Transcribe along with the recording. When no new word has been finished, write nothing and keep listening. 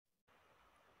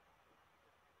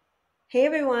Hey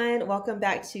everyone, welcome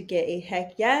back to Get a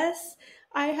Heck Yes.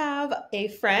 I have a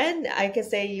friend. I could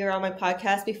say you're on my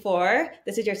podcast before.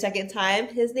 This is your second time.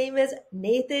 His name is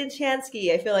Nathan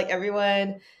Chanski. I feel like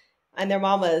everyone and their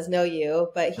mamas know you,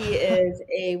 but he is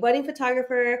a wedding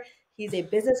photographer. He's a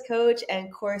business coach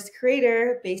and course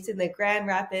creator based in the Grand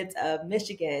Rapids of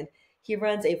Michigan. He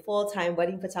runs a full-time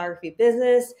wedding photography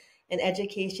business, an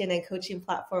education and coaching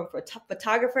platform for top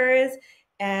photographers,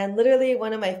 and literally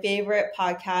one of my favorite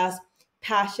podcasts,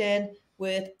 Passion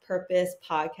with Purpose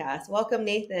podcast. Welcome,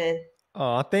 Nathan.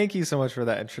 Oh, thank you so much for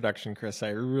that introduction, Chris. I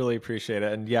really appreciate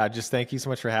it. And yeah, just thank you so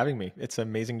much for having me. It's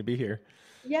amazing to be here.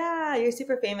 Yeah, you're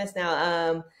super famous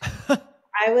now.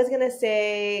 I was gonna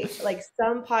say, like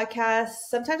some podcasts,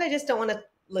 sometimes I just don't want to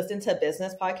listen to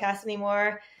business podcasts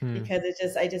anymore Hmm.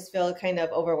 because I just feel kind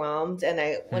of overwhelmed and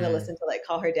I want to Hmm. listen to like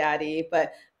Call Her Daddy.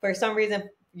 But for some reason,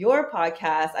 your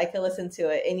podcast, I can listen to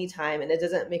it anytime and it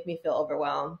doesn't make me feel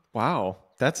overwhelmed. Wow.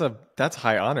 That's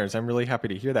high honors. I'm really happy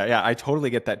to hear that. Yeah, I totally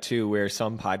get that too, where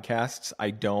some podcasts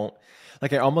I don't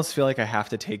like I almost feel like I have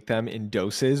to take them in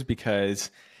doses because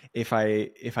if I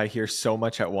hear so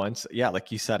much at once, yeah,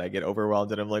 like you said, I get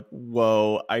overwhelmed and I'm like,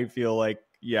 whoa, I feel like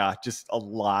yeah, just a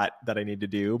lot that I need to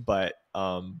do. But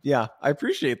yeah, I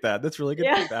appreciate that. That's really good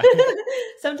Yeah. feedback.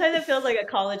 Sometimes it feels like a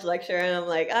college lecture and I'm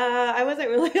like, I wasn't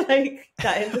really like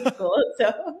that into school,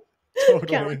 so can't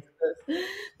Totally. listen to this.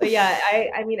 But yeah,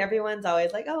 I mean everyone's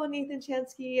always like, oh, Nathan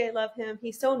Chansky, I love him.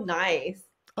 He's so nice.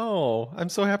 Oh, I'm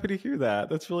so happy to hear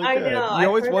that. That's really I know. good. You I've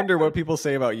always heard that wonder from what people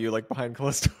say about you, like behind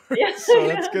closed yeah, doors. So I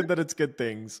that's know. good that it's good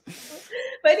things.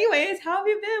 But anyways, how have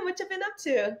you been? What you been up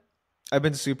to? I've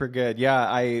been super good. Yeah,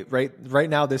 I right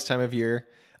now this time of year,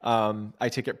 I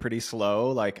take it pretty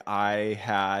slow. Like I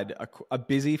had a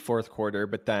busy fourth quarter,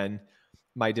 but then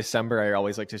my December I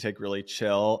always like to take really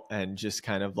chill and just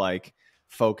kind of like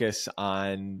focus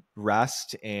on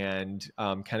rest and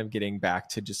kind of getting back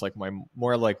to just like my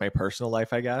more like my personal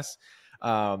life, I guess.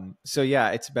 So yeah,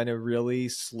 it's been a really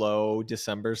slow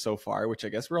December so far, which I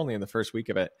guess we're only in the first week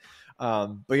of it.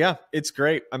 But yeah, it's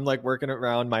great. I'm like working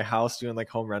around my house doing like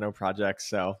home reno projects,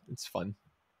 so it's fun.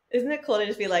 Isn't it cool to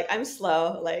just be like, I'm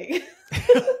slow, like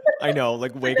I know,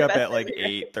 like like wake the up best at time like of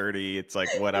year. 8:30. It's like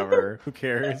whatever, who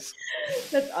cares?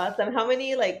 That's awesome. How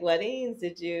many like weddings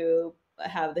did you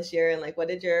have this year and like what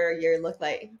did your year look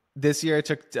like? This year I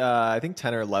took I think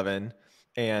 10 or 11.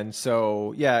 And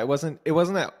so yeah, it wasn't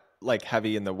that like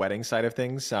heavy in the wedding side of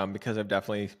things because I've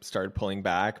definitely started pulling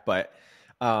back, but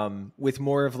with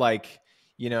more of like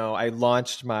I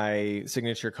launched my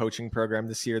signature coaching program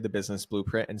this year, the Business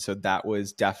Blueprint, and so that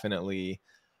was definitely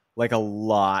like a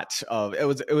lot of it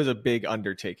was a big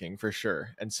undertaking for sure.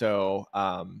 And so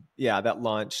yeah, that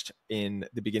launched in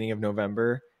the beginning of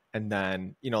November, and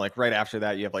then like right after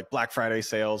that you have like Black Friday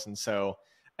sales. And so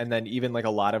and then even like a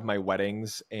lot of my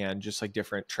weddings and just like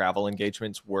different travel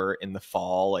engagements were in the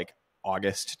fall, like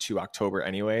August to October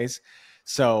anyways.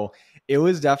 So it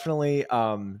was definitely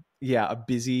yeah, a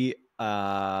busy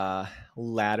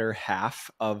latter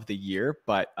half of the year,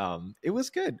 but it was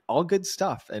good, all good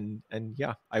stuff. And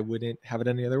yeah, I wouldn't have it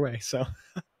any other way. So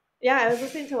Yeah, I was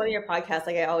listening to one of your podcasts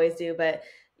like I always do, but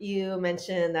you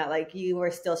mentioned that like you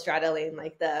were still straddling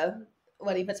like the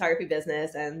wedding photography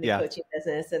business and the yeah, coaching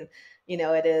business and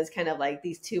it is kind of like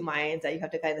these two minds that you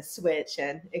have to kind of switch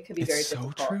and it could be it's very so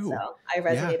difficult. So true. I Yeah,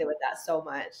 resonated with that so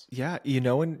much. yeah,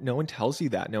 no one tells you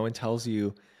that. No one tells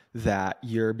you that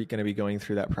you're going to be going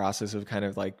through that process of kind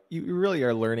of like you really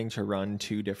are learning to run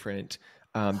two different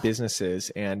businesses,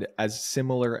 and as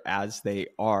similar as they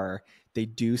are, they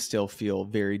do still feel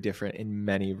very different in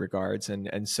many regards.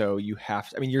 And so you have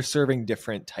to, I mean, you're serving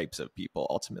different types of people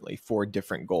ultimately for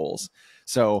different goals.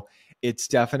 So it's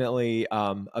definitely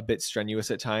a bit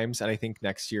strenuous at times, and I think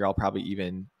next year I'll probably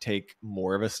even take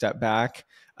more of a step back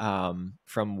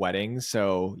from weddings.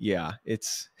 So yeah,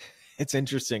 it's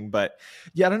interesting, but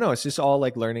yeah, I don't know. It's just all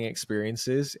like learning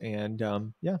experiences, and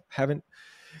yeah, haven't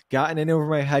gotten in over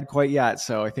my head quite yet.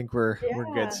 So I think we're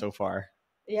good Yeah. so far.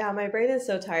 Yeah, my brain is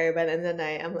so tired by the end of the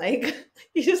night. I'm like,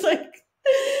 you just like,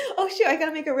 oh shoot, I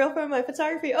gotta make a reel for my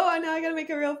photography. Oh, I know I gotta make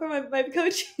a reel for my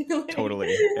coaching. Like,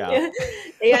 Totally. Yeah. yeah,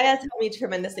 AI has helped me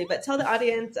tremendously. But tell the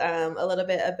audience a little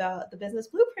bit about the business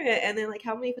blueprint, and then like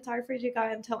how many photographers you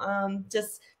got, and tell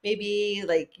just maybe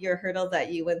like your hurdles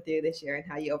that you went through this year and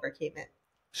how you overcame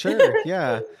Sure. it.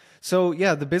 Yeah. So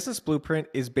yeah, the business blueprint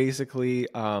is basically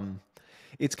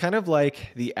it's kind of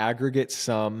like the aggregate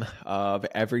sum of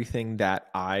everything that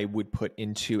I would put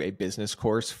into a business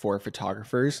course for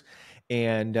photographers.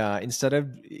 And instead of,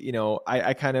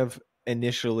 I kind of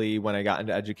initially, when I got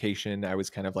into education, I was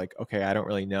kind of like, okay, I don't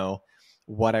really know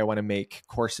what I want to make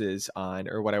courses on,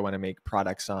 or what I want to make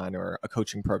products on, or a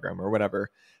coaching program or whatever.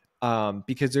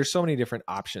 Because there's so many different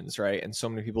options, right? And so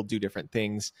many people do different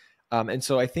things. And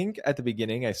so I think at the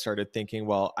beginning, I started thinking,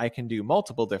 well, I can do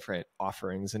multiple different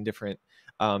offerings and different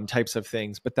types of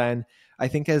things. But then I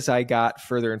think as I got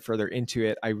further and further into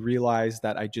it, I realized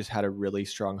that I just had a really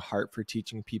strong heart for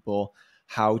teaching people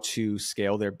how to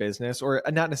scale their business, or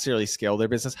not necessarily scale their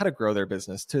business, how to grow their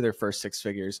business to their first six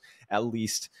figures at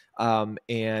least.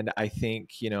 And I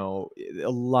think, a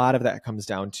lot of that comes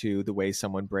down to the way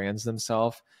someone brands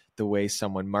themselves, the way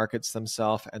someone markets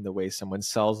themselves, and the way someone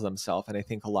sells themselves. And I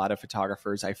think a lot of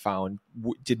photographers I found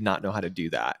did not know how to do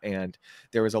that. And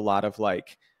there was a lot of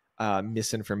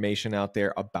misinformation out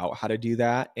there about how to do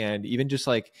that. And even just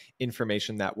like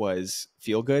information that was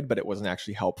feel good, but it wasn't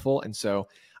actually helpful. And so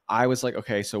I was like,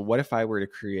 okay, so what if I were to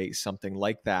create something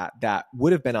like that, that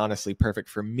would have been honestly perfect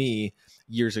for me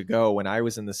years ago when I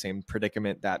was in the same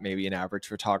predicament that maybe an average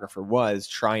photographer was,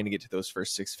 trying to get to those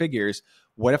first six figures.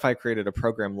 What if I created a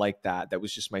program like that, that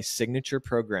was just my signature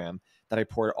program that I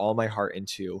poured all my heart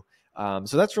into?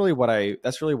 So that's really what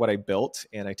I built,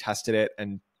 and I tested it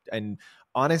and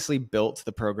honestly built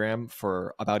the program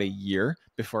for about a year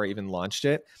before I even launched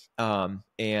it.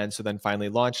 And so then finally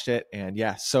launched it, and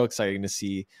yeah, so exciting to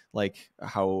see like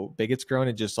how big it's grown.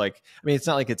 And just like, I mean, it's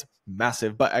not like it's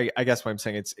massive, but I guess what I'm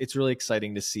saying, it's really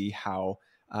exciting to see how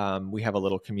we have a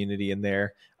little community in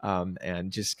there.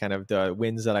 And just kind of the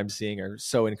wins that I'm seeing are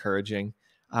so encouraging.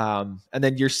 And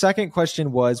then your second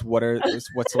question was,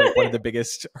 what's like one of the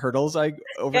biggest hurdles I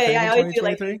overcame I in always do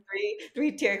like 2023?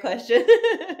 three tier question.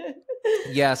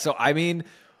 Yeah. So, I mean,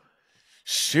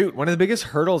 shoot, one of the biggest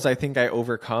hurdles I think I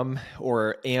overcome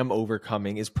or am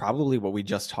overcoming is probably what we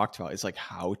just talked about, is like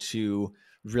how to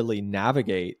really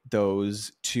navigate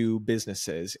those two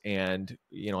businesses. And,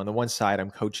 on the one side,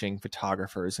 I'm coaching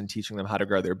photographers and teaching them how to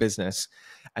grow their business.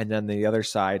 And then the other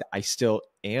side, I still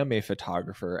am a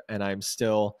photographer, and I'm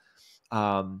still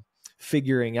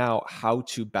figuring out how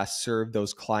to best serve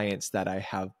those clients that I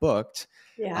have booked,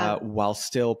 Yeah. while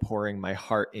still pouring my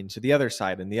heart into the other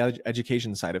side and the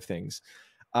education side of things.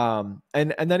 And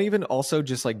then even also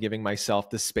just like giving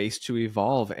myself the space to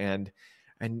evolve and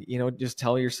just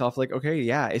tell yourself like, okay,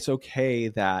 yeah, it's okay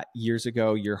that years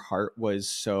ago your heart was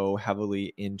so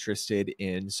heavily interested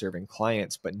in serving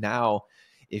clients, but now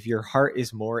if your heart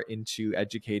is more into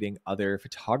educating other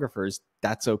photographers,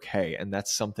 that's okay. And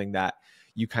that's something that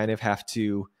you kind of have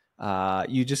to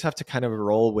you just have to kind of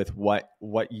roll with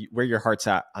where your heart's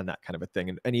at on that kind of a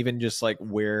thing, and even just like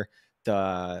where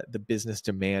the business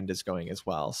demand is going as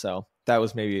well. So that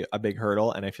was maybe a big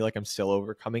hurdle, and I feel like I'm still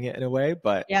overcoming it in a way,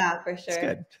 but Yeah, for it's sure.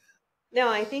 good. No,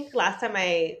 I think last time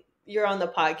you're on the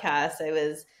podcast,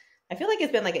 I feel like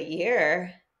it's been like a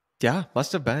year. Yeah,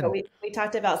 must have But been. we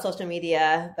talked about social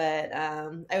media, but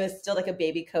I was still like a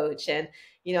baby coach, and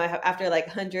after like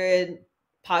 100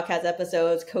 podcast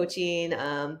episodes, coaching,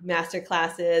 master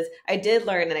classes, I did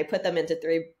learn, and I put them into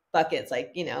three buckets,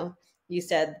 like you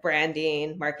said,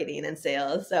 branding, marketing, and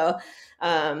sales. So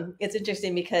it's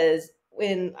interesting because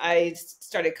when I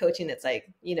started coaching, it's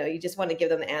like you just want to give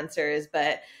them the answers,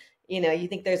 but you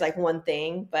think there's like one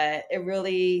thing, but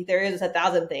there is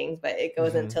 1,000 things, but it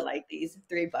goes Hmm. into like these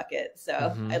three buckets. So I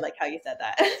Hmm. like how you said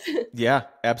that. Yeah,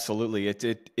 absolutely.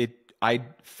 I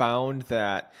found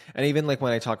that, and even like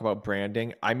when I talk about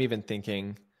branding, I'm even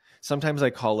thinking sometimes I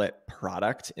call it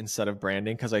product instead of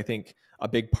branding, because I think a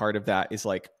big part of that is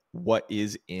like what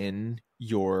is in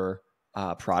your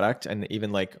product, and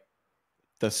even like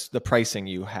the pricing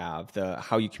you have, the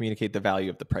how you communicate the value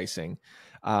of the pricing,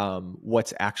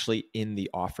 what's actually in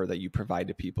the offer that you provide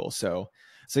to people. So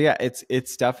yeah,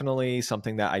 it's definitely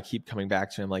something that I keep coming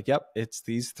back to. I'm like, yep, it's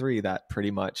these three that pretty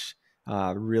much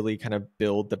really kind of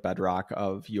build the bedrock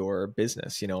of your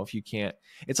business. If you can't,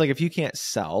 it's like if you can't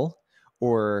sell,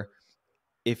 or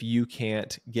if you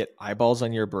can't get eyeballs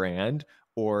on your brand,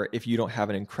 or if you don't have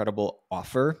an incredible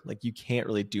offer, like you can't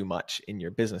really do much in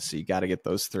your business. So you got to get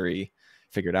those three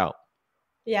figured out.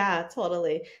 Yeah,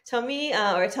 totally. Tell me,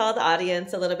 or tell the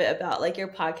audience a little bit about like your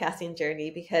podcasting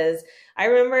journey, because I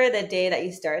remember the day that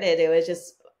you started, it was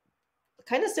just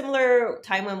kind of similar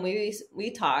time when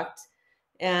we talked,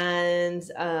 and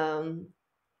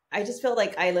I just felt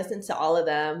like I listened to all of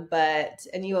them,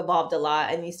 and you evolved a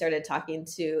lot, and you started talking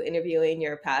to interviewing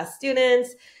your past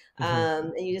students,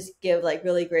 Mhm. and you just give like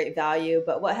really great value.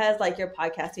 But what has like your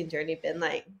podcasting journey been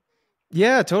like?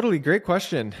 Yeah, totally. Great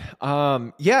question.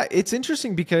 Yeah, it's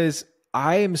interesting because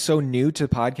I am so new to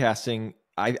podcasting.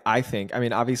 I think, I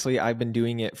mean, obviously I've been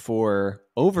doing it for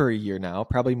over a year now,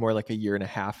 probably more like a year and a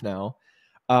half now.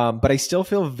 But I still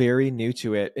feel very new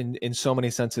to it in so many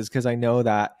senses, because I know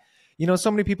that,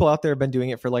 so many people out there have been doing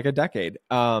it for like a decade.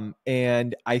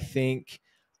 And I think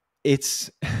it's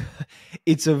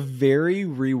it's a very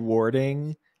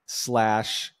rewarding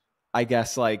slash, I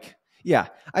guess, like, yeah,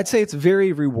 I'd say it's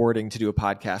very rewarding to do a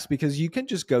podcast, because you can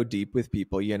just go deep with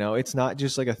people. It's not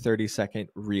just like a 30-second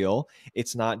reel.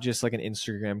 It's not just like an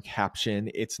Instagram caption.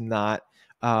 It's not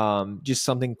just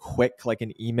something quick like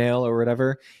an email or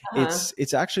whatever. Uh-huh.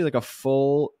 It's actually like a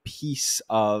full piece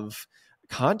of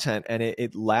content, and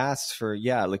it lasts for,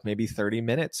 yeah, like maybe 30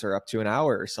 minutes or up to an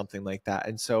hour or something like that.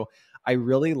 And so I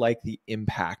really like the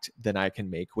impact that I can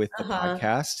make with the Uh-huh.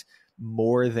 podcast,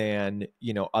 more than,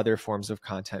 other forms of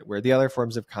content, where the other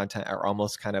forms of content are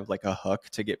almost kind of like a hook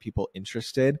to get people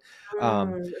interested.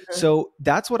 Mm-hmm. So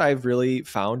that's what I've really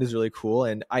found is really cool.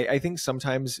 And I think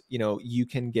sometimes, you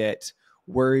can get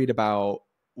worried about,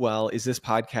 well, is this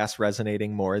podcast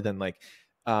resonating more than like,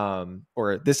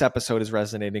 or this episode is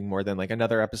resonating more than like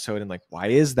another episode, and like, why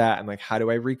is that? And like, how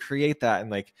do I recreate that? And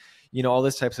like, all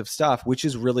this types of stuff, which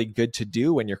is really good to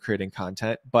do when you're creating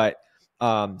content. But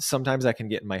sometimes I can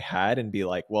get in my head and be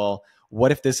like, well,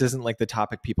 what if this isn't like the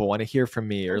topic people want to hear from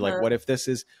me? Or like, Uh-huh. what if this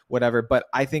is whatever? But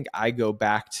I think I go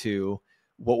back to,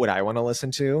 what would I want to listen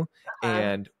to, Uh-huh.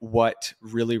 and what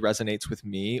really resonates with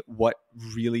me, what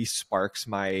really sparks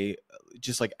my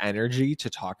just like energy to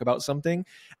talk about something.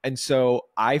 And so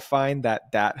I find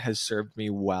that that has served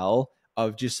me well,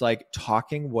 of just like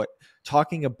talking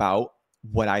about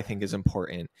what I think is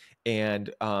important,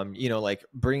 and like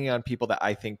bringing on people that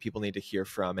I think people need to hear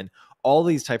from, and all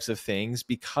these types of things,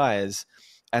 because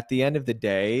at the end of the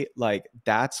day, like,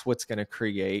 that's what's going to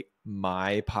create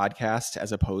my podcast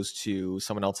as opposed to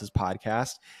someone else's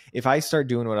podcast. If I start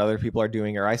doing what other people are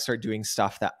doing, or I start doing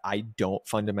stuff that I don't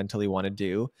fundamentally want to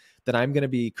do, then I'm going to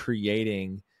be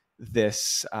creating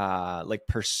this like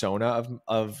persona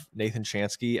of Nathan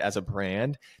Chanski as a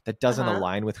brand that doesn't Uh-huh.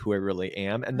 align with who I really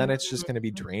am. And then it's just going to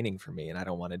be Mm-hmm. draining for me, and I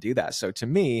don't want to do that. So to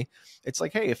me, it's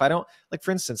like, hey, if I don't, like,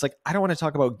 for instance, like, I don't want to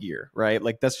talk about gear, right?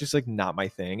 Like, that's just like not my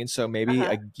thing. And so maybe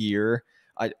Uh-huh.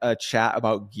 a chat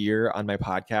about gear on my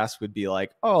podcast would be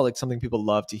like, oh, like something people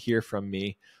love to hear from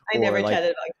me. I Or never like,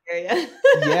 chatted about Korea.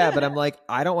 yeah, but I'm like,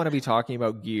 I don't want to be talking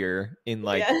about gear in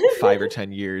like Yeah. 5 or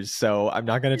 10 years. So I'm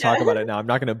not going to talk Yeah. about it now. I'm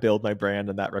not going to build my brand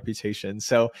and that reputation.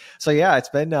 So yeah, it's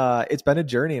been a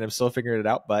journey, and I'm still figuring it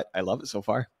out, but I love it so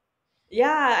far.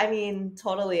 Yeah, I mean,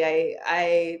 totally.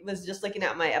 I was just looking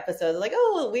at my episodes, like,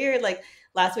 oh, weird. Like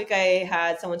last week I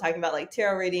had someone talking about like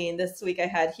tarot reading. This week I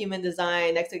had human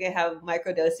design. Next week I have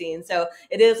microdosing. So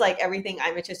it is like everything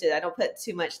I'm interested in. I don't put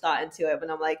too much thought into it, but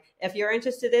I'm like, if you're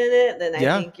interested in it, then I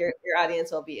Yeah. think your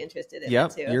audience will be interested in it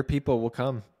Yep. too. Your people will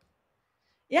come.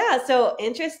 Yeah, so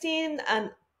interesting.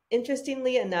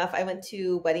 Interestingly enough, I went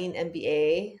to Wedding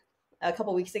MBA a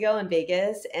couple weeks ago in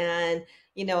Vegas, and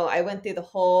I went through the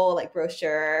whole like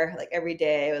brochure like every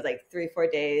day. It was like 3, 4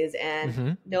 days, and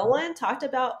Hmm. no one talked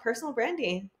about personal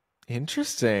branding.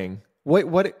 Interesting.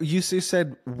 What you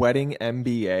said wedding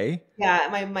MBA?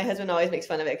 Yeah, my husband always makes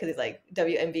fun of it because he's like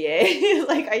WNBA. He's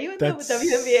like, "Are you in the That's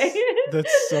WNBA?"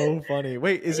 that's so funny.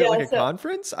 Wait, is it Yeah, like a so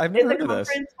conference? I've never it's a heard of this.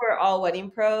 conference for all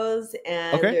wedding pros,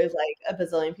 and Okay. there's like a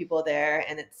bazillion people there,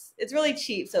 and it's really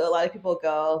cheap. So a lot of people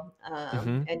go,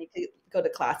 Hmm. and you could go to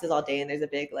classes all day, and there's a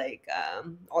big like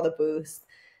all the booths.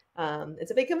 It's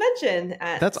a big convention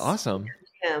at That's awesome.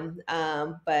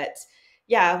 MGM. But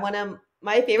yeah, one of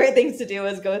my favorite things to do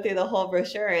was go through the whole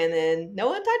brochure, and then no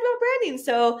one talked about branding.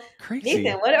 So Nathan,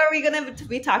 Crazy. what are we going to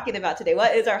be talking about today?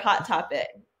 What is our hot topic?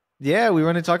 Yeah, we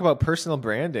want to talk about personal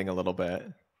branding a little bit.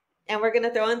 And we're going to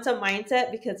throw in some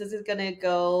mindset because this is going to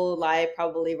go live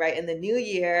probably right in the new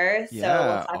year. So we'll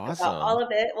Yeah, talk about awesome. all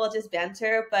of it. We'll just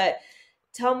banter. But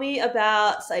tell me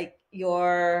about like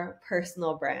your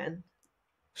personal brand.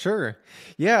 Sure.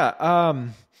 Yeah.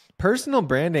 Personal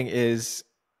branding is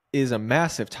a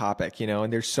massive topic,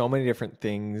 and there's so many different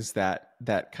things that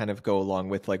kind of go along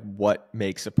with like what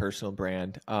makes a personal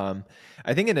brand.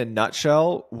 I think in a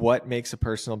nutshell, what makes a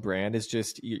personal brand is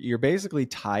just you're basically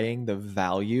tying the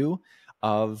value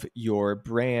of your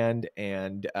brand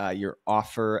and your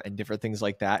offer and different things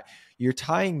like that. You're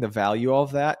tying the value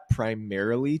of that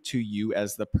primarily to you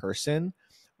as the person,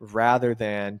 rather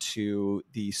than to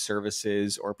the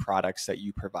services or products that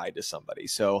you provide to somebody.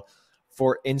 So,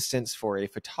 for instance, for a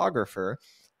photographer,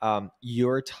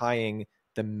 you're tying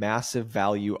the massive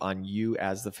value on you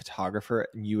as the photographer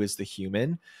and you as the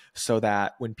human, so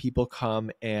that when people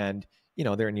come and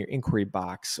they're in your inquiry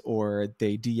box, or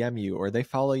they DM you, or they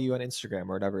follow you on Instagram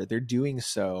or whatever, they're doing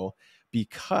so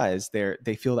because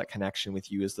they feel that connection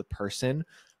with you as the person,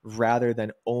 rather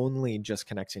than only just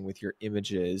connecting with your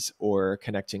images or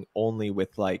connecting only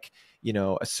with like,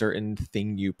 a certain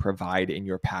thing you provide in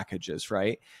your packages,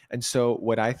 right? And so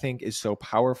what I think is so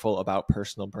powerful about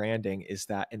personal branding is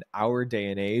that in our day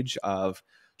and age of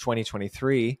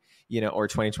 2023, or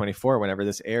 2024, whenever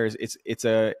this airs, it's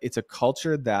a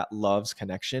culture that loves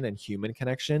connection and human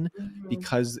connection, Mhm.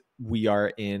 because we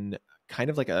are in kind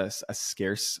of like a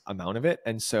scarce amount of it.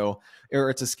 And so, or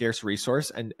it's a scarce resource,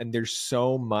 and there's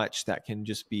so much that can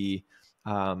just be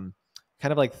kind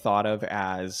of like thought of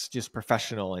as just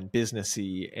professional and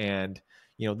businessy, and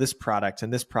this product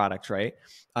and this product, right?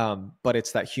 But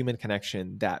it's that human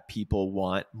connection that people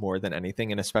want more than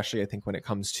anything. And especially I think when it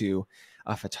comes to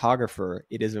a photographer,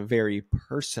 it is a very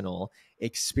personal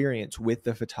experience with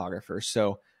the photographer.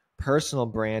 So personal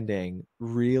branding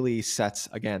really sets,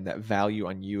 again, that value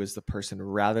on you as the person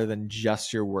rather than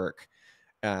just your work,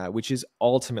 which is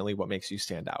ultimately what makes you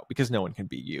stand out, because no one can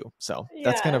beat you. So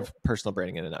that's kind Yeah. of personal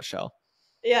branding in a nutshell.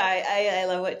 Yeah, I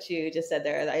love what you just said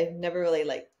there. I've never really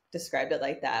like described it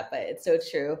like that, but it's so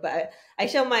true. But I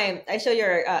show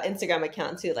your Instagram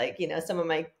account to like, some of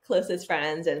my closest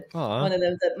friends, and Aw. one of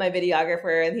them's my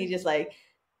videographer, and he just like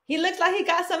he looks like he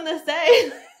got something to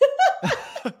say.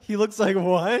 He looks like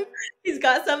what? He's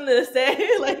got something to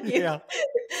say. Like you Yeah.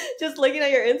 just looking at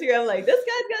your Instagram, like this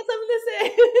guy's got something to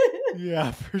say.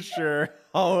 Yeah, for sure.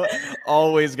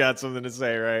 Always got something to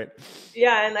say, right?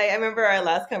 Yeah, and I remember our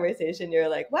last conversation. You're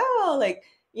like, "Wow, like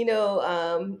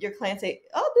your clients say,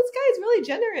 oh, this guy is really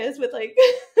generous with like,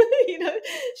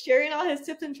 sharing all his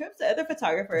tips and trips to other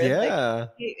photographers. Like, Yeah.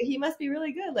 he must be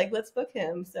really good. Like, let's book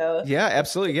him." So Yeah,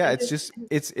 absolutely. Yeah, it's just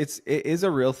interesting. it is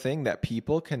a real thing that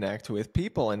people connect with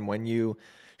people, and when you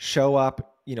show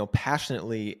up,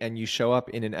 passionately, and you show up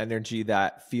in an energy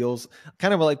that feels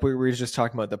kind of like we were just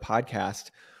talking about the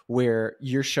podcast, where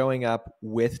you're showing up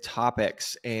with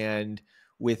topics and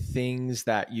with things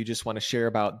that you just want to share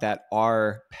about that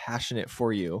are passionate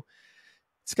for you,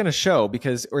 it's going to show,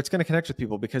 because, or it's going to connect with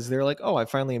people because they're like, oh, I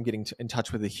finally am getting in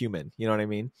touch with a human. You know what I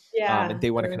mean? And Yeah, they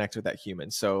want to connect with that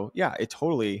human. So yeah, it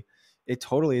totally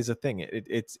is a thing.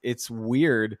 It's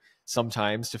weird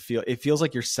sometimes to feel, it feels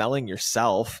like you're selling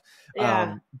yourself.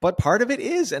 yeah. But part of it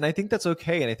is, and I think that's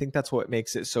okay. And I think that's what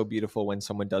makes it so beautiful when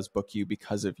someone does book you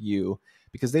because of you,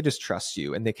 because they just trust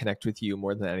you and they connect with you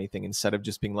more than anything, instead of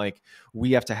just being like,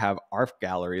 we have to have our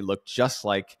gallery look just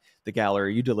like the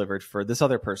gallery you delivered for this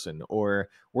other person, or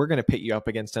we're going to pit you up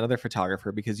against another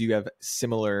photographer because you have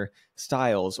similar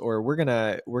styles, or we're going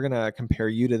to compare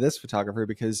you to this photographer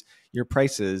because your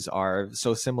prices are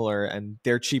so similar and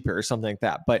they're cheaper, or something like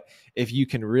that. But if you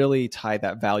can really tie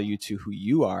that value to who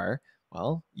you are,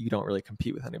 well, you don't really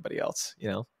compete with anybody else.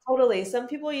 Totally. Some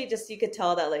people you could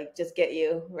tell that like just get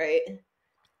you, right?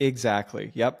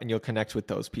 Exactly. Yep. And you'll connect with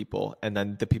those people, and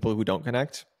then the people who don't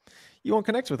connect, you won't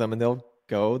connect with them, and they'll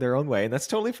go their own way, and that's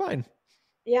totally fine.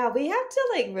 Yeah, we have to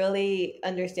like really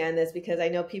understand this because I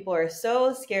know people are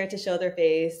so scared to show their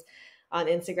face on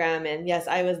Instagram. And yes,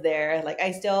 I was there. Like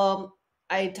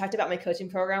I talked about my coaching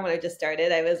program when I just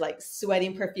started. I was like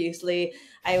sweating profusely.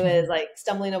 I was like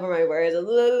stumbling over my words and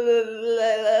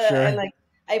Sure. like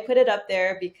I put it up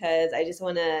there because I just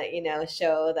want to,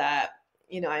 show that,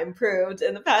 I improved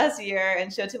in the past year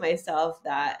and show to myself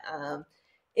that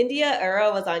India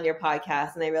Ura was on your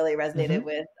podcast, and I really resonated Hmm.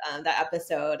 with that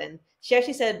episode. And she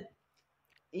actually said,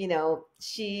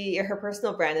 her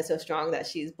personal brand is so strong that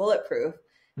she's bulletproof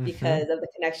Hmm. because of the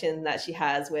connection that she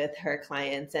has with her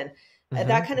clients. And that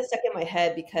Hmm. kind of stuck in my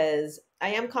head because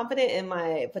I am confident in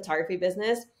my photography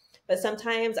business, but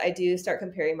sometimes I do start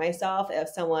comparing myself if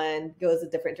someone goes a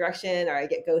different direction or I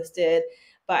get ghosted.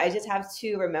 But I just have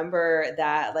to remember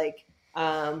that like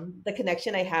the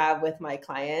connection I have with my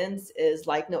clients is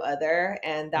like no other,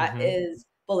 and that Hmm. is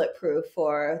bulletproof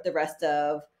for the rest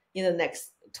of the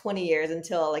next 20 years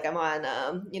until like I'm on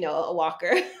a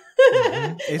walker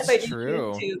Hmm. if It's I do choose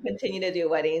true. to continue to do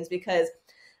weddings, because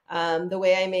the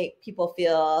way I make people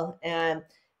feel, and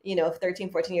 13,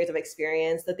 14 years of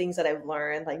experience, the things that I've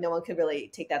learned, like no one could really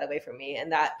take that away from me,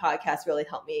 and that podcast really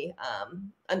helped me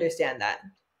understand that.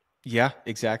 Yeah,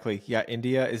 exactly. Yeah,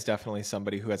 India is definitely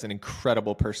somebody who has an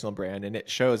incredible personal brand, and it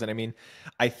shows. And I mean,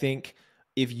 I think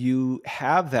if you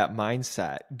have that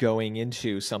mindset going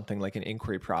into something like an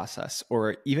inquiry process,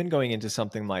 or even going into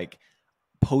something like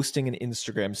posting an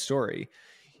Instagram story,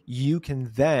 you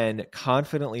can then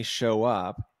confidently show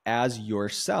up as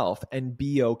yourself and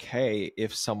be okay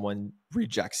if someone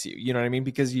rejects you. You know what I mean?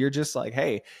 Because you're just like,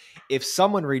 hey, if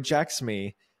someone rejects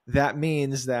me, that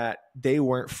means that they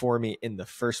weren't for me in the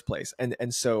first place.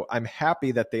 And so I'm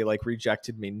happy that they like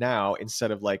rejected me now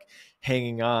instead of like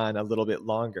hanging on a little bit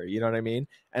longer. You know what I mean?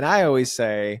 And I always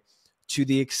say, to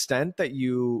the extent that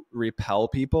you repel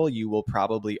people, you will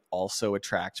probably also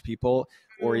attract people,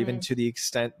 or even Mm, to the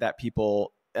extent that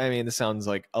people, I mean, this sounds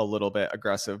like a little bit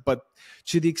aggressive, but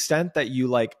to the extent that you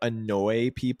like annoy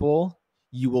people,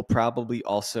 you will probably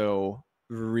also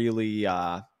really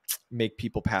make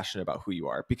people passionate about who you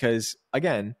are. Because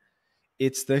again,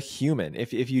 it's the human.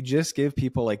 If you just give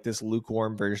people like this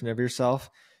lukewarm version of yourself,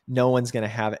 no one's going to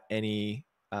have any,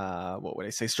 what would I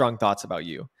say, strong thoughts about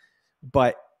you.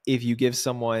 But if you give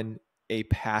someone a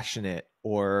passionate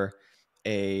or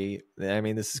I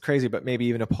mean, this is crazy, but maybe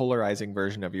even a polarizing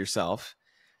version of yourself,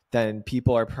 then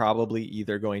people are probably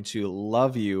either going to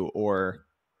love you or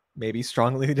maybe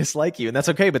strongly dislike you. And that's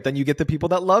okay. But then you get the people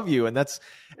that love you, and and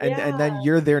yeah. then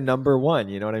you're their number one.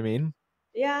 You know what I mean?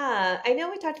 Yeah, I know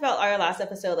we talked about our last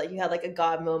episode, like you had like a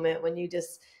God moment when you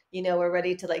just, were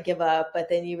ready to like give up, but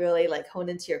then you really like honed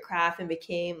into your craft and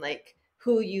became like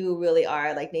who you really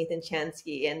are, like Nathan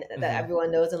Chansky, and that Mm-hmm.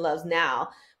 everyone knows and loves now.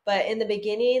 But in the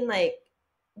beginning, like,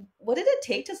 what did it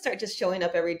take to start just showing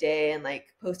up every day and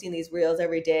like posting these reels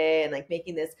every day and like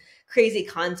making this crazy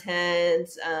content?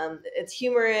 It's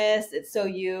humorous, it's so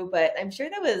you, but I'm sure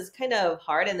that was kind of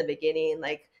hard in the beginning.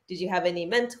 Like, did you have any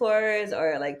mentors,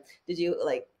 or like, did you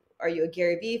like, are you a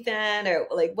Gary Vee fan, or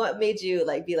like what made you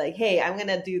like be like, hey, I'm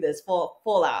gonna do this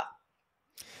full out?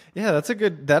 Yeah,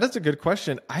 that is a good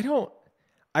question.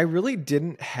 I really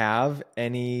didn't have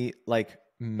any like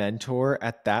mentor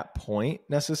at that point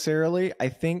necessarily. I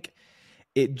think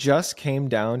it just came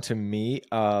down to me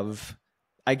of,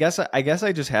 I guess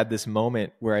I just had this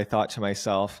moment where I thought to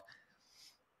myself,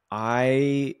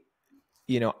 I,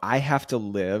 I have to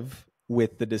live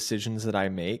with the decisions that I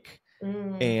make,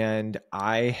 Mm, and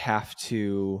I have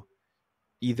to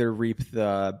either reap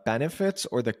the benefits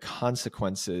or the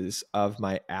consequences of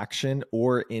my action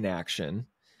or inaction.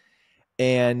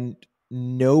 And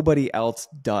nobody else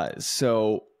does.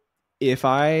 So if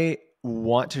I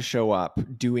want to show up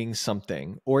doing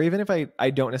something, or even if I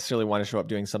don't necessarily want to show up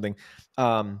doing something,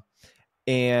 um,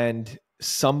 and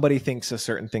somebody thinks a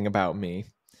certain thing about me,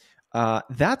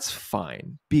 that's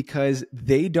fine, because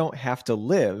they don't have to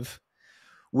live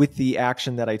with the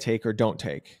action that I take or don't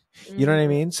take. You know what I mm,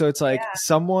 mean? So it's like yeah,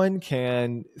 someone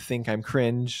can think I'm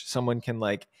cringe, someone can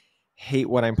like hate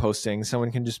what I'm posting,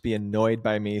 someone can just be annoyed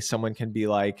by me, someone can be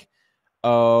like,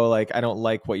 oh, like I don't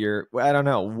like what you're, I don't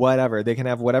know, whatever. They can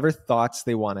have whatever thoughts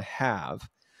they want to have.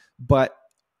 But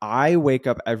I wake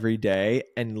up every day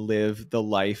and live the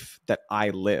life that I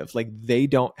live. Like they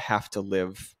don't have to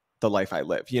live the life I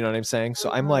live. You know what I'm saying? So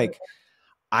I'm mm, like,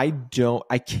 I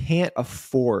can't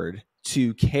afford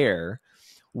to care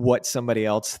what somebody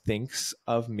else thinks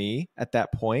of me at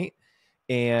that point.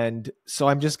 And so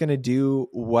I'm just going to do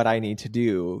what I need to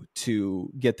do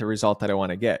to get the result that I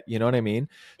want to get. You know what I mean?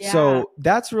 yeah, So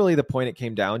that's really the point it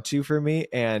came down to for me.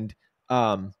 And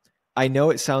um, I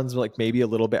know it sounds like maybe a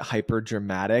little bit hyper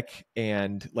dramatic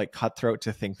and like cutthroat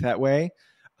to think that way.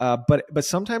 But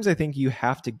sometimes I think you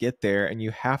have to get there, and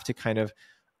you have to kind of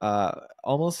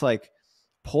almost like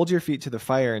hold your feet to the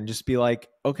fire and just be like,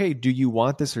 okay, do you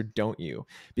want this or don't you?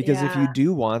 Because if yeah, you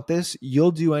do want this,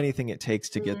 you'll do anything it takes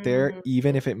to get there, mm,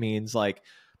 even if it means like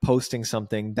posting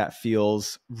something that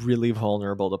feels really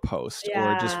vulnerable to post,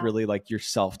 or just yeah, really like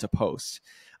yourself to post.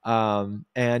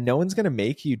 And no one's going to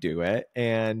make you do it.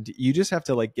 And you just have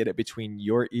to like get it between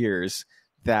your ears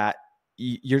that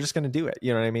you're just going to do it.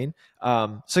 You know what I mean?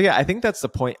 So yeah, I think that's the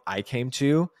point I came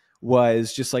to,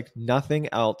 was just like nothing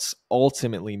else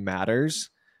ultimately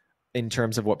matters in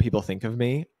terms of what people think of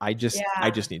me. I yeah,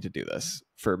 just need to do this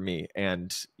for me.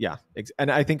 And yeah,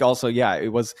 and I think also, yeah,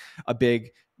 it was a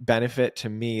big benefit to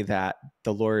me that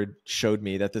the Lord showed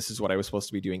me that this is what I was supposed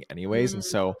to be doing anyways. And mm,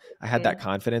 so I had that mm.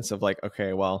 confidence of like,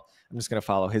 okay, well, I'm just going to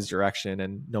follow his direction,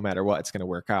 and no matter what, it's going to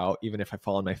work out, even if I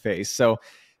fall on my face. So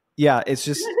yeah, it's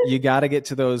just, you got to get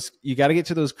to those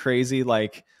crazy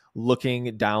like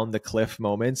looking down the cliff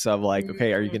moments of like,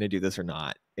 okay, are you Mm. going to do this or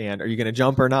not? And are you going to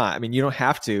jump or not? I mean, you don't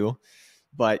have to,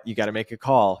 but you got to make a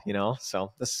call, you know?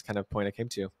 So this is kind of the point I came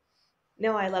to.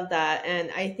 No, I love that.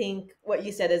 And I think what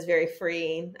you said is very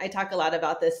freeing. I talk a lot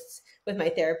about this with my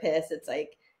therapist. It's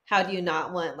like, how do you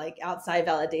not want like outside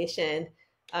validation?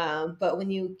 But when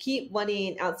you keep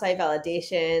wanting outside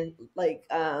validation, like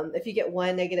if you get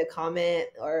one negative comment,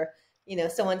 or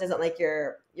someone doesn't like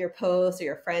your post, or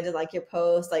your friend doesn't like your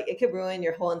post, like it could ruin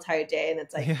your whole entire day. And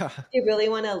it's like, Yeah. do you really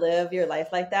want to live your life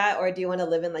like that? Or do you want to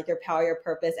live in like your power, your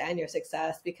purpose, and your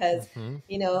success? Because, Hmm.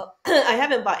 I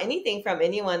haven't bought anything from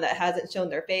anyone that hasn't shown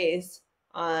their face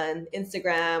on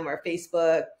Instagram or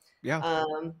Facebook. Yeah.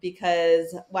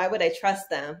 Because why would I trust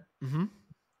them? Hmm.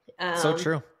 So Um,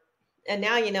 true. and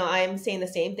now, I'm saying the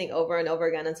same thing over and over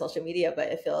again on social media, but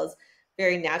it feels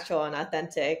very natural and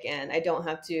authentic. And I don't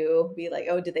have to be like,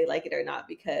 oh, did they like it or not?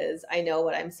 Because I know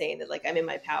what I'm saying is like, I'm in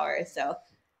my power. So,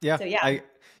 Yeah. so yeah.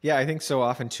 I think so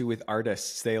often too with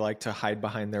artists, they like to hide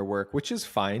behind their work, which is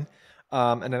fine.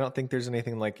 And I don't think there's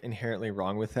anything like inherently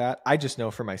wrong with that. I just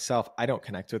know for myself, I don't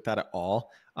connect with that at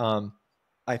all.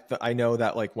 I know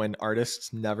that like when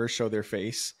artists never show their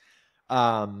face,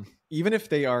 even if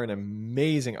they are an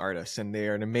amazing artist and they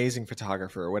are an amazing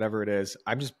photographer or whatever it is,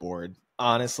 I'm just bored.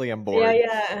 Honestly, I'm Yeah. bored.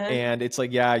 Yeah. And it's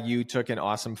like, yeah, you took an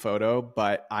awesome photo,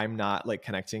 but I'm not like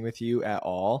connecting with you at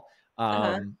all.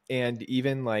 Uh-huh. And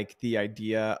even like the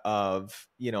idea of,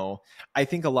 I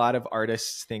think a lot of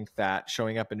artists think that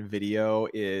showing up in video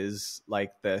is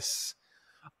like this,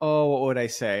 oh, what would I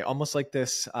say? Almost like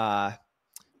this,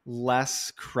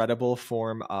 less credible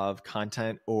form of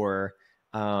content, or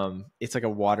it's like a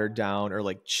watered down or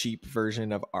like cheap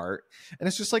version of art. And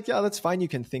it's just like, yeah, that's fine, you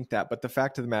can think that, but the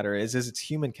fact of the matter is it's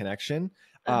human connection.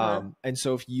 Uh-huh. And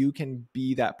so if you can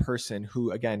be that person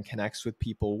who again connects with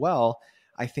people well,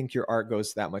 I think your art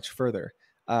goes that much further.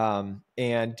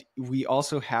 And we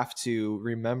also have to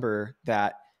remember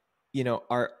that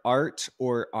our art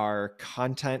or our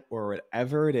content or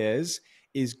whatever it is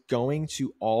going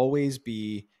to always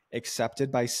be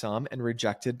accepted by some and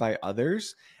rejected by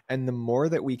others. And the more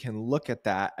that we can look at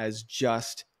that as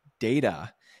just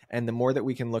data, and the more that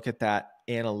we can look at that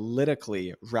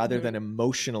analytically rather Hmm. than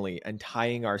emotionally and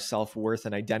tying our self-worth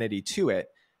and identity to it,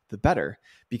 the better.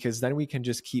 Because then we can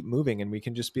just keep moving and we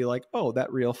can just be like, oh,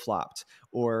 that reel flopped,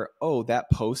 or oh,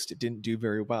 that post didn't do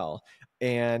very well,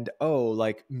 and oh,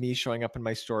 like me showing up in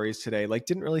my stories today like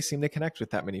didn't really seem to connect with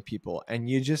that many people, and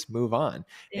you just move on.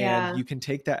 And Yeah. you can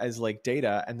take that as like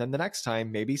data, and then the next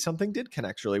time maybe something did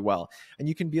connect really well, and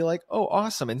you can be like, oh,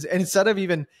 awesome. And instead of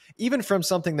even from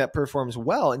something that performs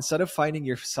well, instead of finding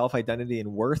your self identity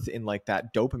and worth in like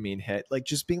that dopamine hit, like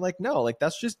just being like, no, like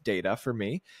that's just data for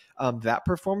me. That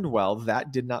performed well,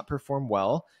 that did not perform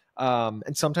well.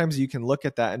 And sometimes you can look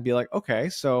at that and be like, okay,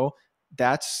 so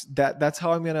that's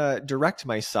how I'm going to direct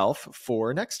myself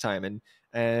for next time.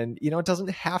 And it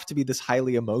doesn't have to be this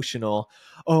highly emotional,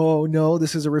 oh no,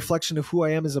 this is a reflection of who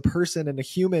I am as a person and a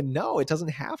human. No, it doesn't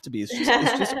have to be.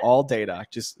 It's just all data.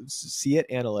 Just see it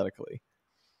analytically.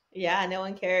 Yeah, no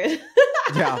one cares.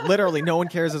 Yeah, literally no one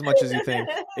cares as much as you think.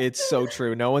 It's so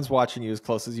true. No one's watching you as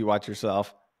close as you watch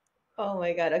yourself. Oh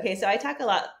my God. Okay, so I talk a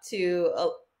lot to a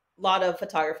lot of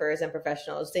photographers and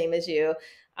professionals, same as you.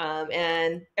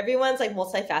 And everyone's like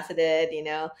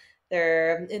multifaceted,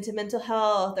 they're into mental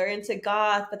health, they're into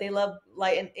goth, but they love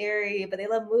light and airy, but they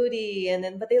love moody,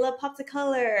 but they love pops of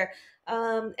color.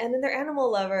 And then they're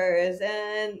animal lovers,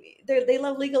 and they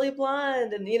love Legally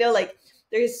Blonde. And, like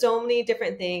there's so many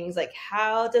different things. Like,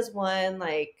 how does one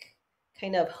like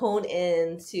kind of hone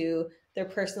in to their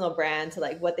personal brand, to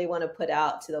like what they want to put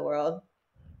out to the world?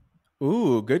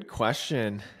 Ooh, good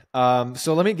question.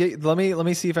 So let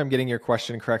me see if I'm getting your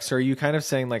question correct. So are you kind of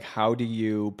saying like how do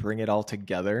you bring it all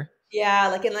together? Yeah,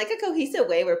 like in like a cohesive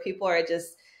way where people are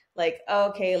just like, oh,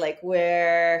 okay, like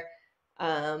where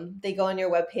they go on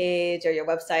your webpage or your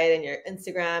website and your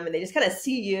Instagram, and they just kind of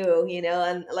see you,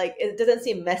 and like it doesn't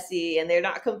seem messy, and they're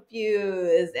not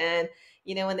confused. And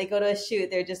when they go to a shoot,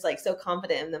 they're just like so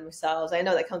confident in themselves. I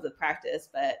know that comes with practice,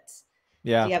 but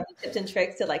do Yeah. you have any tips and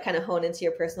tricks to like kind of hone into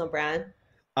your personal brand?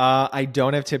 I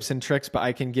don't have tips and tricks, but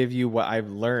I can give you what I've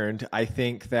learned. I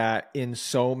think that in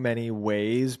so many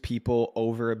ways, people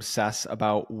over obsess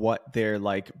about what their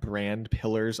like brand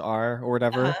pillars are or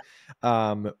Uh-huh.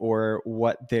 whatever, or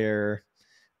what their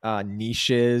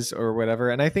niches or whatever.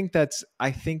 And I think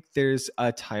there's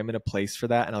a time and a place for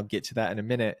that. And I'll get to that in a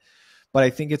minute. But I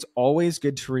think it's always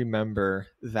good to remember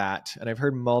that, and I've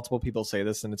heard multiple people say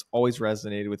this, and it's always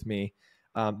resonated with me,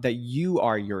 that you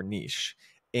are your niche.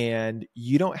 And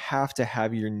you don't have to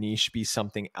have your niche be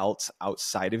something else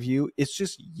outside of you. It's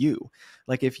just you.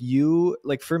 Like, if you,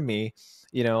 like for me,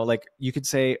 like you could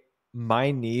say,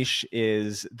 my niche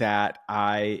is that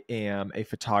I am a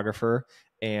photographer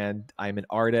and I'm an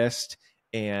artist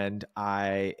and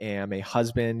I am a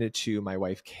husband to my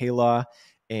wife, Kayla,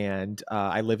 and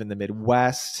I live in the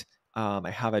Midwest.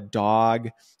 I have a dog.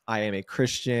 I am a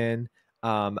Christian.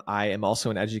 I am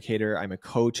also an educator. I'm a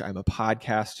coach. I'm a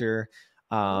podcaster.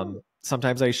 Oh.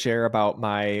 Sometimes I share about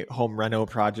my home reno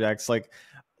projects, like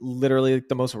literally like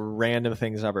the most random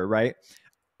things ever, right?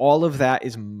 All of that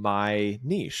is my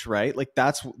niche, right? Like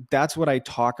that's what I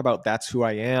talk about. That's who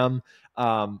I am. So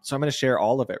I'm going to share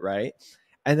all of it, right?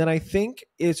 And then I think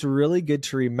it's really good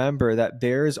to remember that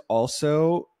there's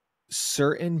also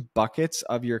certain buckets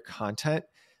of your content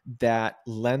that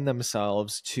lend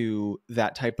themselves to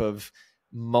that type of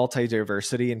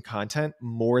multi-diversity in content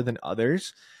more than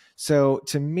others. So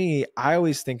to me, I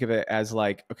always think of it as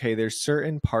like, okay, there's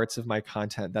certain parts of my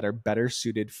content that are better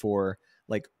suited for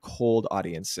like cold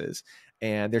audiences.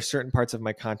 And there's certain parts of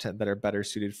my content that are better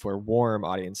suited for warm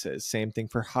audiences. Same thing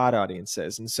for hot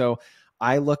audiences. And so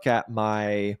I look at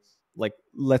my, like,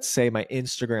 let's say my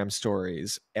Instagram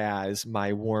stories as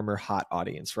my warm or hot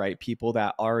audience, right? People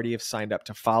that already have signed up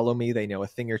to follow me, they know a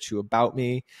thing or two about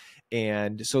me.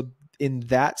 And so in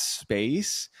that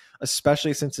space,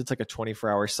 especially since it's like a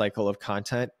 24-hour cycle of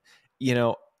content, you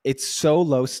know, it's so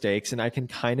low stakes and I can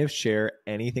kind of share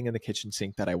anything in the kitchen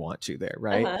sink that I want to there,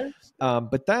 right? Uh-huh.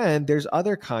 But then there's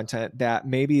other content that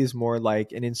maybe is more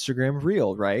like an Instagram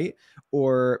reel, right?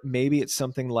 Or maybe it's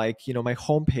something like, you know, my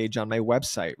homepage on my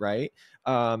website, right?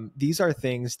 These are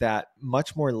things that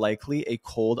much more likely a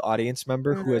cold audience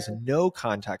member who has Mm, no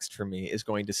context for me is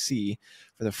going to see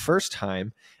for the first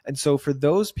time. And so for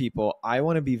those people, I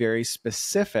want to be very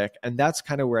specific. And that's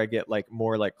kind of where I get like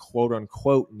more like quote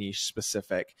unquote niche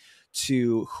specific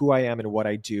to who I am and what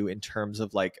I do in terms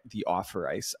of like the offer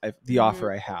the mm,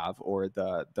 offer I have or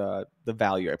the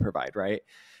value I provide, right?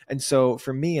 And so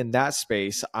for me in that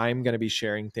space, I'm going to be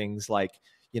sharing things like,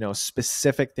 you know,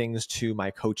 specific things to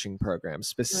my coaching program,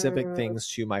 specific mm, things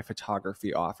to my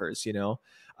photography offers, you know.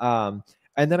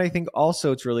 And then I think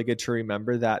also it's really good to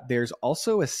remember that there's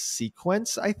also a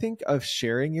sequence, I think, of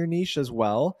sharing your niche as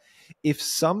well. If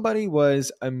somebody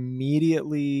was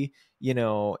immediately, you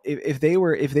know, if they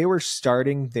were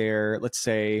starting their, let's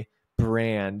say,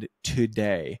 brand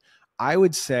today, I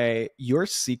would say your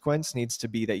sequence needs to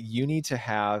be that you need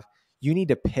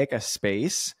to pick a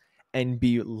space and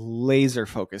be laser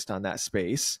focused on that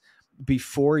space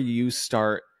before you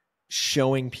start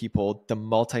showing people the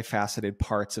multifaceted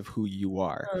parts of who you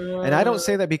are. And I don't uh,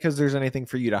 say that because there's anything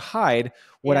for you to hide.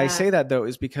 What I yeah. say that though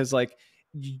is because like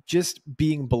just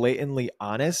being blatantly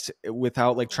honest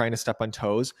without like trying to step on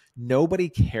toes, nobody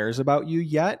cares about you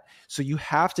yet, so you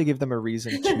have to give them a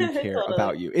reason to care Totally.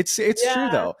 about you. It's true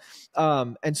Yeah.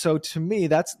 though. And so to me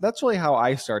that's really how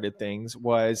I started things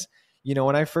was, you know,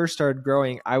 when I first started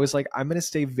growing, I was like, I'm going to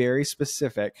stay very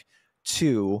specific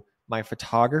to my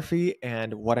photography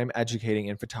and what I'm educating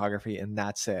in photography, and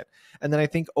that's it. And then I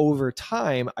think over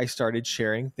time, I started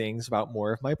sharing things about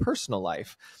more of my personal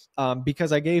life,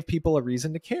 because I gave people a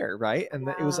reason to care, right? And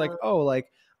it was like, Wow. oh,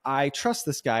 like I trust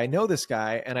this guy, I know this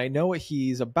guy, and I know what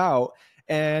he's about.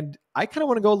 And I kind of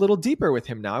want to go a little deeper with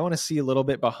him now. I want to see a little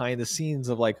bit behind the scenes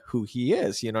of like who he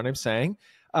is. You know what I'm saying?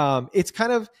 It's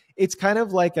kind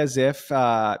of like as if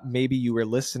maybe you were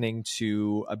listening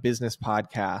to a business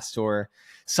podcast or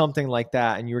something like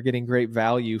that, and you were getting great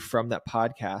value from that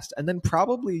podcast. And then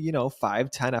probably, you know,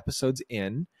 5-10 episodes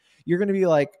in, you're going to be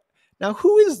like, now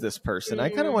who is this person? I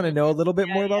kind of want to Mm, know a little bit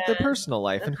more about their yeah, personal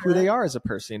life yeah. and who they are as a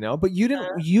person, you know. But you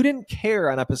didn't care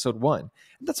on episode one.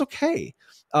 And that's okay.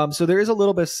 So there is a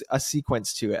little bit a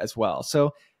sequence to it as well.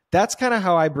 So that's kind of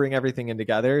how I bring everything in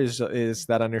together is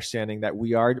that understanding that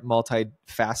we are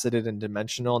multifaceted and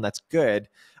dimensional, and that's good.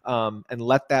 And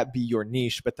let that be your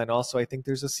niche. But then also, I think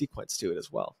there's a sequence to it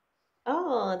as well.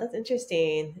 Oh, that's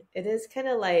interesting. It is kind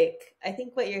of like, I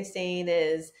think what you're saying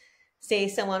is, say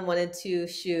someone wanted to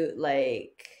shoot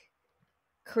like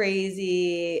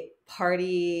crazy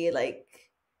party, like,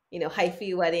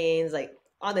 hyphy weddings, like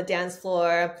on the dance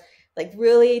floor, like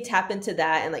really tap into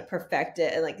that and like perfect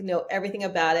it and like know everything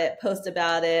about it, post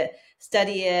about it,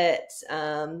 study it.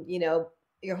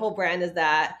 Your whole brand is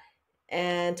that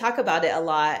and talk about it a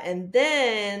lot. And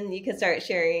then you can start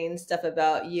sharing stuff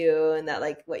about you and that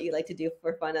like what you like to do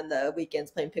for fun on the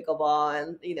weekends, playing pickleball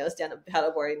and, stand up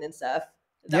paddleboarding and stuff.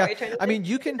 Is that Yeah, what you're trying to I say? mean,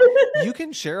 you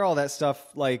can share all that stuff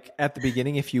like at the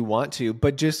beginning if you want to,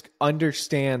 but just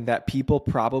understand that people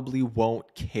probably won't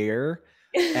care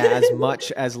as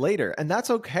much as later, and that's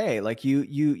okay. Like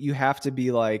you have to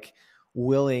be like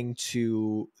willing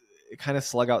to kind of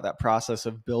slug out that process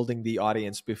of building the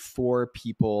audience before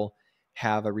people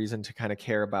have a reason to kind of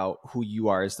care about who you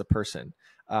are as the person.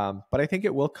 But I think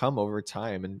it will come over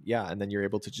time, and yeah, and then you're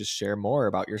able to just share more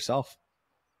about yourself.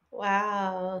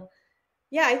 Wow.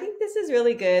 Yeah, I think this is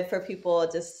really good for people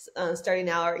just starting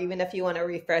out, or even if you want to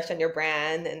refresh on your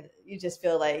brand and you just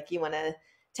feel like you want to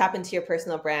tap into your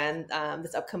personal brand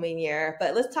this upcoming year.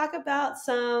 But let's talk about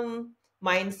some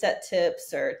mindset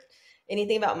tips or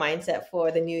anything about mindset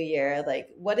for the new year. Like,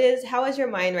 how is your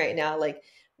mind right now? Like,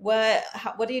 what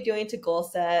are you doing to goal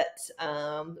set?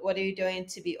 What are you doing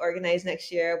to be organized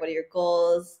next year? What are your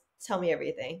goals? Tell me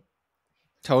everything.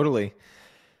 Totally.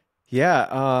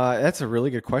 Yeah, that's a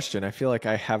really good question. I feel like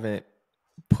I haven't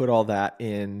put all that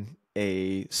in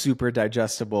a super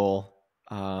digestible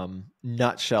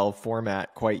nutshell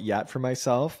format quite yet for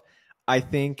myself. I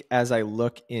think as I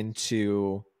look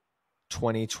into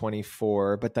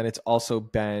 2024, but then it's also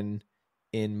been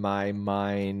in my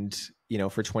mind,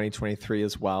 for 2023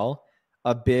 as well,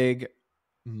 a big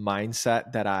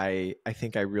mindset that I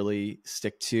think I really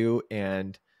stick to,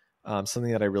 and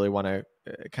something that I really want to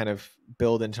kind of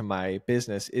build into my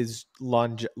business is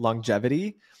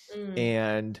longevity, Mm,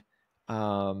 and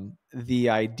the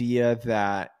idea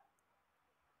that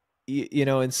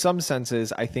in some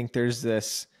senses I think there's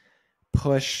this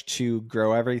push to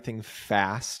grow everything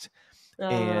fast uh,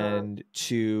 and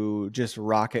to just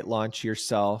rocket launch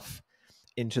yourself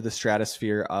into the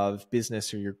stratosphere of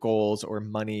business or your goals or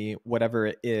money, whatever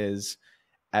it is,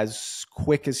 as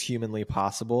quick as humanly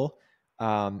possible,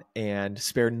 and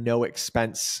spare no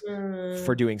expense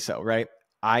for mm, doing so, right?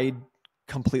 I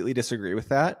completely disagree with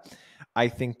that. I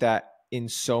think that in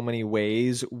so many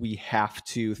ways, we have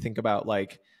to think about,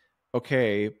 like,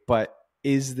 okay, but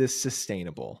is this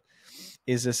sustainable?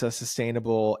 Is this a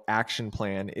sustainable action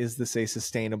plan? Is this a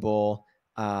sustainable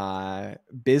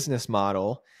business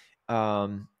model?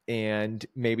 And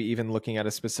maybe even looking at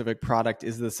a specific product,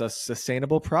 is this a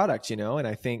sustainable product? And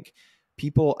I think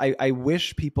I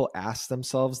wish people asked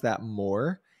themselves that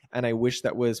more. And I wish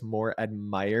that was more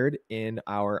admired in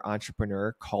our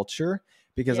entrepreneur culture,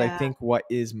 because I yeah, think what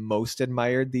is most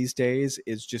admired these days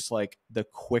is just like the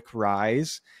quick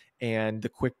rise and the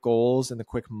quick goals and the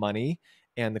quick money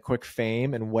and the quick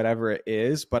fame and whatever it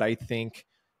is. But I think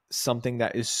something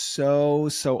that is so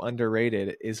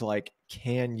underrated is, like,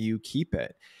 can you keep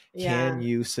it? Can yeah.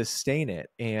 you sustain it?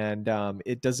 And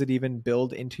does it even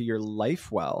build into your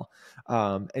life well?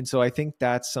 And so I think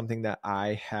that's something that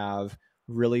I have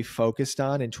really focused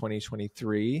on in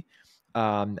 2023.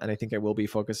 And I think I will be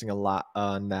focusing a lot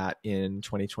on that in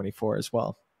 2024 as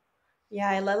well. Yeah,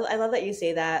 I love that you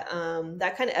say that.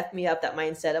 That kind of effed me up, that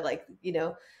mindset of like,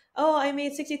 oh, I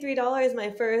made $63 my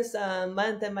first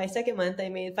month, and my second month I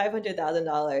made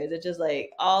 $500,000. It's just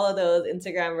like all of those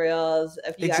Instagram reels.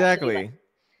 If you actually Exactly.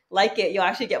 like it, you'll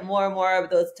actually get more and more of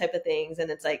those type of things.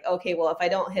 And it's like, okay, well, if I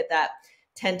don't hit that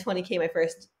 10, 20K my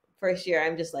first year,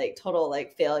 I'm just like total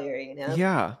like failure, you know?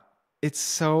 Yeah.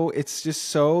 It's just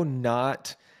so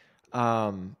not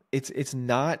it's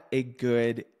not a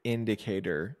good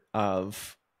indicator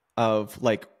of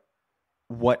like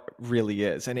what really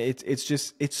is. And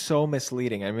it's so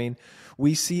misleading. I mean,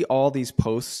 we see all these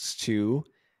posts too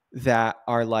that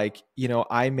are like,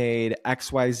 I made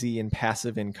XYZ in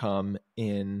passive income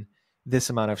in this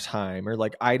amount of time, or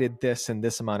like I did this in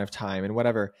this amount of time and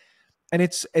whatever. And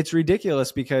it's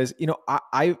ridiculous because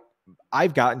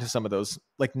I've gotten to some of those,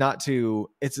 like, not to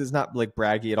it's not like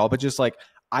braggy at all, but just like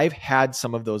I've had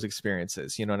some of those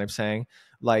experiences, you know what I'm saying?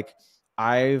 Like,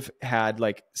 I've had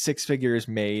like six figures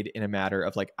made in a matter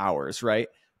of like hours, right?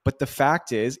 But the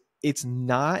fact is,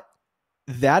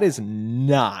 that is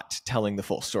not telling the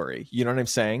full story. You know what I'm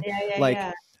saying? Yeah, yeah, Like,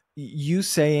 yeah. you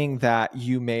saying that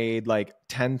you made like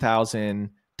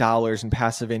 $10,000 in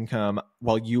passive income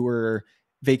while you were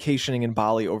vacationing in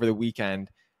Bali over the weekend,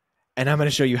 and I'm going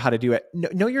to show you how to do it. No,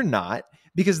 no, you're not,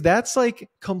 because that's like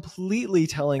completely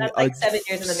telling That's a like 7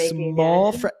 years in the making,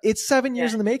 small. man. It's 7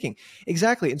 years Yeah, in the making,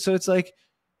 exactly. And so it's like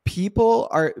people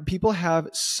have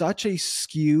such a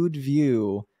skewed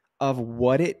view of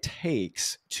what it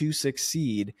takes to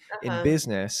succeed in uh-huh.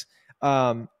 business.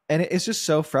 And it's just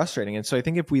so frustrating. And so I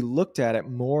think if we looked at it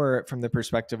more from the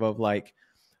perspective of like,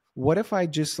 what if I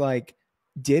just like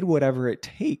did whatever it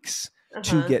takes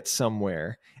to Uh-huh. get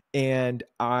somewhere, and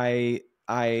I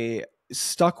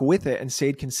stuck with it and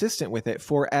stayed consistent with it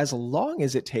for as long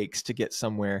as it takes to get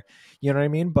somewhere. You know what I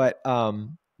mean? But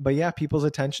yeah, people's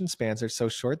attention spans are so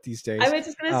short these I days. was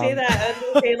just gonna say that. I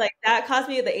was gonna say like that caused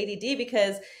me the ADD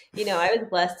because I was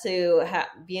blessed to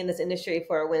be in this industry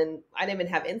for when I didn't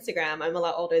even have Instagram. I'm a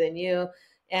lot older than you,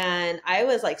 and I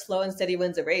was like slow and steady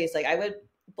wins a race. Like I would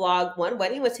blog, one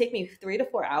wedding would take me 3 to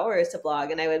 4 hours to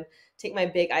blog, and I would take my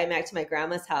big iMac to my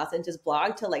grandma's house and just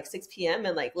blog till like 6 p.m.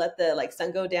 and like let the like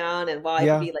sun go down, and while I could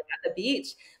Yeah, be like at the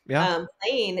beach yeah,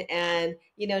 playing. And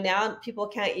now people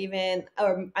can't even,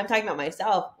 or I'm talking about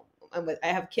myself. I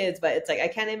have kids, but it's like I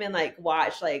can't even like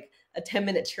watch like a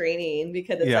 10-minute training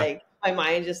because it's yeah. like my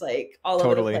mind just like all over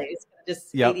the Totally. place,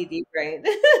 just Yep. ADD brain.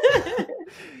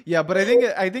 Yeah, but I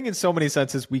think in so many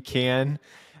senses we can.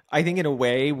 I think in a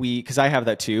way because I have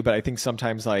that too, but I think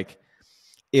sometimes like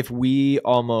if we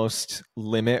almost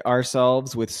limit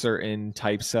ourselves with certain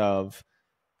types of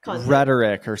Content.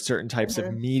 rhetoric or certain types of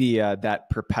Uh-huh. media that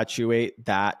perpetuate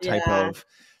that type Yeah. of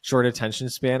short attention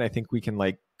span, I think we can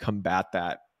like combat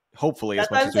that hopefully as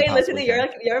That's what much I'm as we saying. Listen possibly to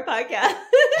can. your podcast.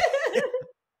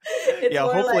 It's Yeah,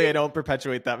 more hopefully I like, don't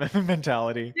perpetuate that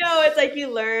mentality. no, it's like you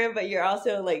learn, but you're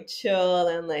also like chill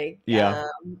and like Yeah,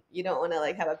 you don't want to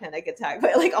like have a panic attack,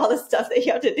 but like all the stuff that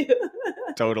you have to do.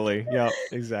 totally. Yep,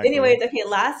 exactly. Anyways, okay,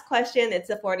 last question. It's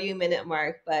a 40-minute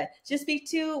mark, but just speak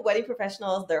to wedding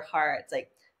professionals, their hearts. Like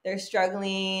they're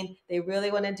struggling, they really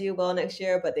want to do well next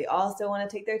year, but they also want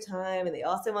to take their time and they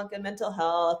also want good mental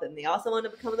health and they also want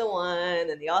to become the one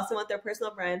and they also want their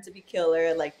personal brand to be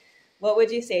killer. Like what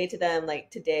would you say to them like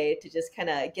today to just kind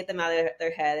of get them out of their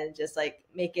head and just like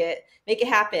make it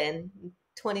happen in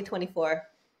 2024?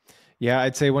 Yeah,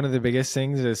 I'd say one of the biggest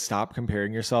things is stop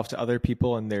comparing yourself to other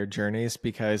people and their journeys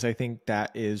because I think that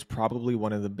is probably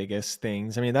one of the biggest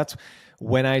things. I mean, that's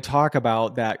when I talk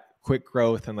about that quick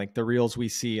growth and like the reels we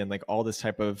see and like all this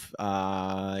type of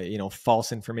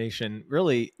false information.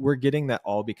 Really, we're getting that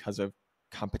all because of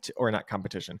competition or not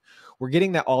competition. We're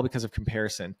getting that all because of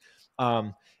comparison.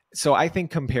 Um, so I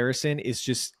think comparison is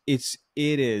just it's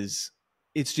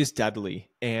just deadly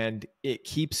and it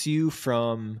keeps you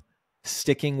from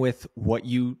sticking with what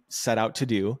you set out to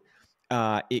do.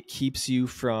 It keeps you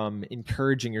from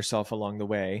encouraging yourself along the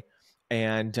way.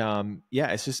 And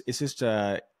yeah,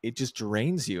 it just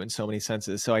drains you in so many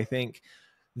senses. So I think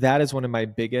that is one of my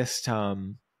biggest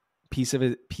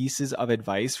pieces of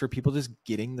advice for people just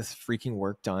getting this freaking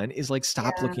work done is like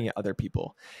stop Yeah, looking at other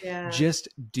people. yeah, Just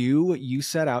do what you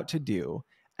set out to do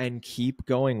and keep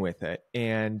going with it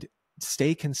and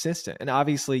stay consistent. And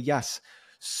obviously, yes,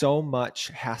 so much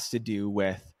has to do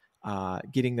with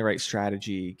getting the right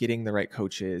strategy, getting the right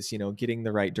coaches, getting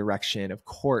the right direction. Of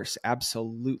course,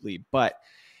 absolutely. But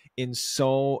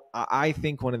I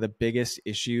think one of the biggest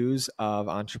issues of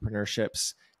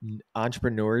entrepreneurs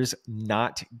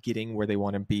not getting where they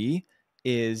want to be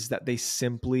is that they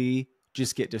simply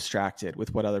just get distracted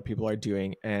with what other people are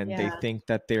doing and they yeah. think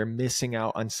that they're missing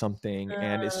out on something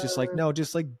and it's just like Um, no,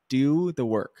 just like do the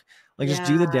work, like just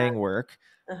do yeah. the dang work.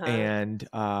 Uh-huh. And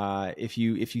if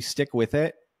you stick with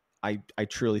it, I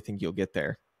truly think you'll get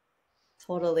there.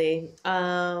 Totally.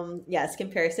 Yes,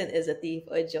 comparison is a thief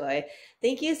of joy.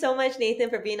 Thank you so much, Nathan,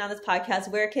 for being on this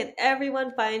podcast. Where can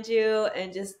everyone find you?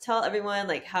 And just tell everyone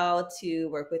like how to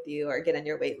work with you or get on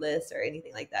your wait list or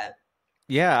anything like that.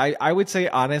 Yeah, I would say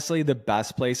honestly, the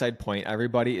best place I'd point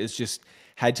everybody is just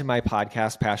head to my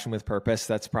podcast, Passion with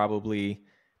Purpose.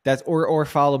 Or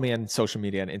follow me on social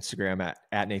media on Instagram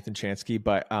at Nathan Chanski.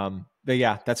 But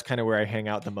yeah, that's kind of where I hang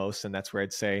out the most. And that's where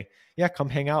I'd say, yeah, come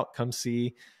hang out, come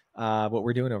see what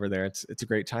we're doing over there. It's a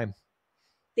great time.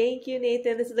 Thank you,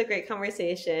 Nathan. This is a great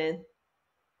conversation.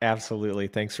 Absolutely.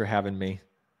 Thanks for having me.